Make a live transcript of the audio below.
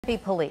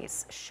Tempe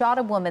police shot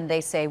a woman they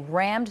say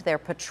rammed their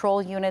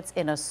patrol units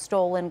in a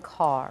stolen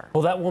car.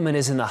 Well, that woman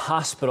is in the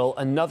hospital.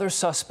 Another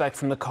suspect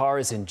from the car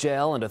is in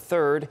jail, and a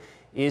third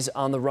is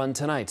on the run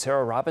tonight.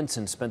 Sarah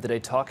Robinson spent the day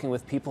talking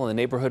with people in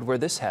the neighborhood where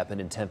this happened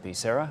in Tempe.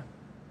 Sarah?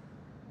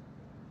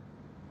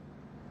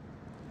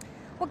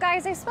 Well,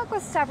 guys, I spoke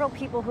with several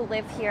people who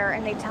live here,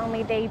 and they tell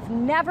me they've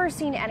never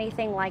seen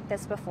anything like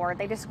this before.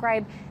 They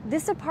describe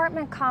this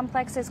apartment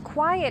complex as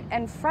quiet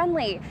and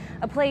friendly,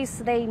 a place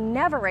they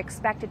never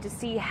expected to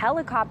see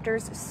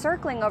helicopters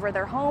circling over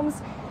their homes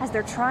as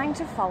they're trying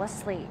to fall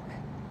asleep.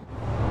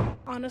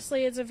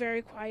 Honestly, it's a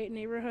very quiet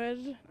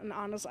neighborhood, and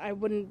honestly, I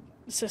wouldn't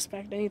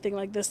suspect anything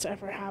like this to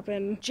ever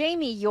happen.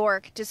 Jamie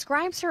York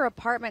describes her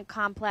apartment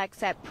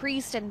complex at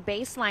Priest and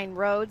Baseline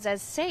Roads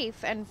as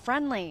safe and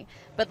friendly.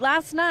 But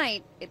last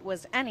night, it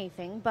was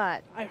anything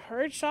but. I've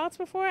heard shots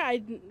before.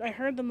 I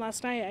heard them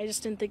last night. I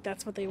just didn't think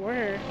that's what they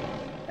were.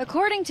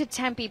 According to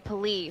Tempe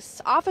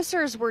police,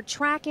 officers were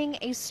tracking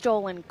a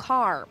stolen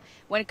car.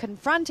 When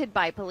confronted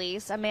by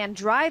police, a man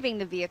driving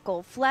the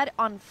vehicle fled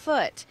on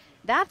foot.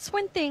 That's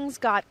when things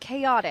got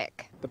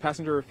chaotic. The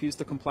passenger refused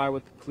to comply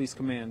with police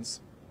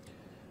commands.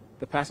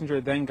 The passenger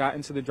then got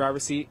into the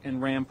driver's seat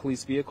and rammed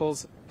police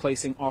vehicles,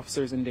 placing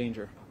officers in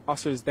danger.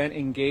 Officers then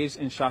engaged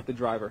and shot the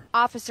driver.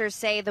 Officers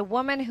say the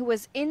woman who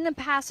was in the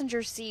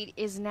passenger seat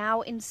is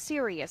now in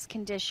serious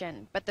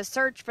condition, but the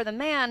search for the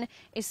man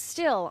is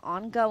still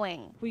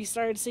ongoing. We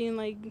started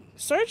seeing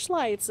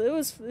searchlights. It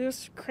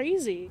was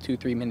crazy.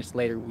 2-3 minutes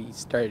later, we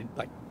started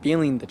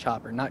feeling the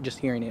chopper, not just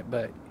hearing it,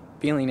 but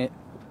feeling it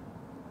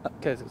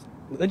because it's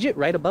legit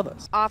right above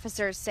us.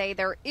 Officers say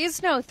there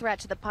is no threat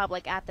to the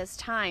public at this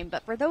time,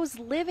 but for those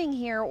living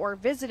here or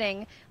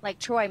visiting, like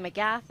Troy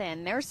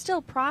McGathin, they're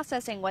still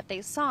processing what they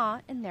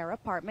saw in their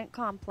apartment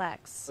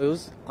complex. It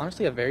was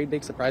honestly a very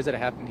big surprise that it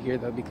happened here,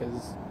 though,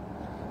 because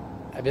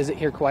I visit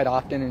here quite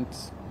often and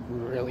it's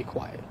really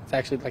quiet. It's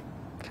actually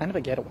kind of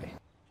a getaway.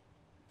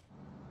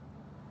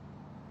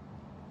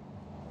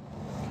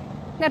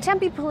 Now,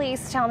 Tempe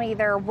police tell me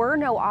there were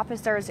no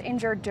officers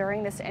injured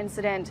during this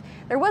incident.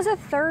 There was a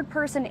third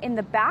person in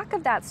the back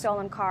of that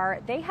stolen car.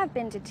 They have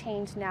been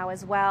detained now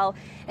as well.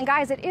 And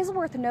guys, it is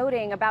worth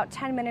noting about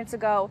 10 minutes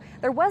ago,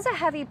 there was a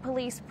heavy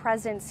police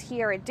presence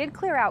here. It did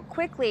clear out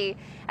quickly.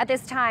 At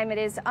this time, it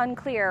is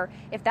unclear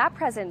if that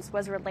presence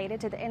was related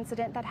to the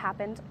incident that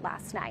happened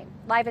last night.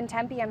 Live in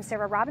Tempe, I'm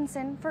Sarah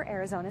Robinson for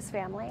Arizona's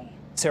Family.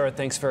 Sarah,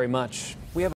 thanks very much. We have